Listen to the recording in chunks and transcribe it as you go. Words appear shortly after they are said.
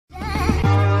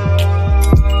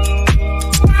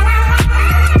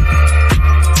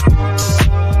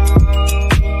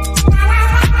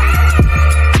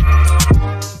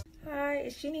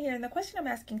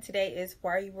asking today is,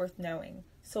 why are you worth knowing?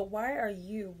 So why are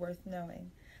you worth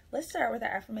knowing? Let's start with our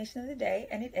affirmation of the day,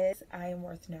 and it is, I am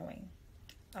worth knowing.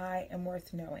 I am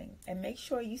worth knowing. And make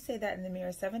sure you say that in the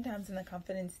mirror 7 times in the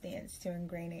confidence stance to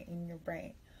ingrain it in your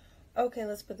brain. Okay,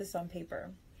 let's put this on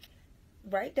paper.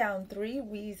 Write down 3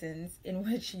 reasons in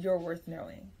which you're worth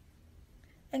knowing.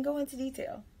 And go into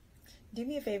detail. Do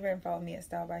me a favor and follow me at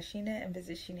StyleBySheena and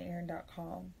visit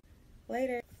SheenaAaron.com.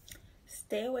 Later.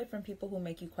 Stay away from people who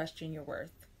make you question your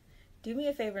worth. Do me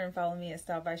a favor and follow me at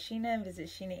StyleBySheena and visit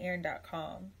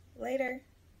SheenaAaron.com. Later.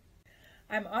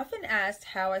 I'm often asked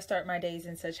how I start my days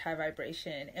in such high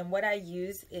vibration, and what I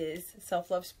use is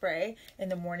self-love spray in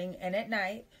the morning and at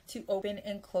night to open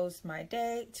and close my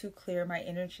day to clear my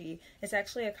energy. It's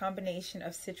actually a combination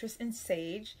of citrus and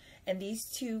sage, and these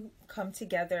two come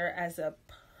together as a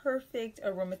perfect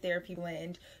aromatherapy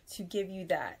blend to give you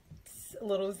that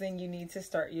little zing you need to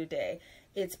start your day.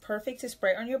 It's perfect to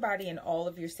spray on your body in all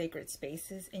of your sacred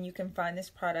spaces, and you can find this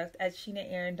product at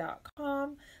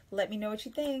SheenaAaron.com. Let me know what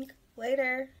you think.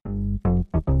 Later.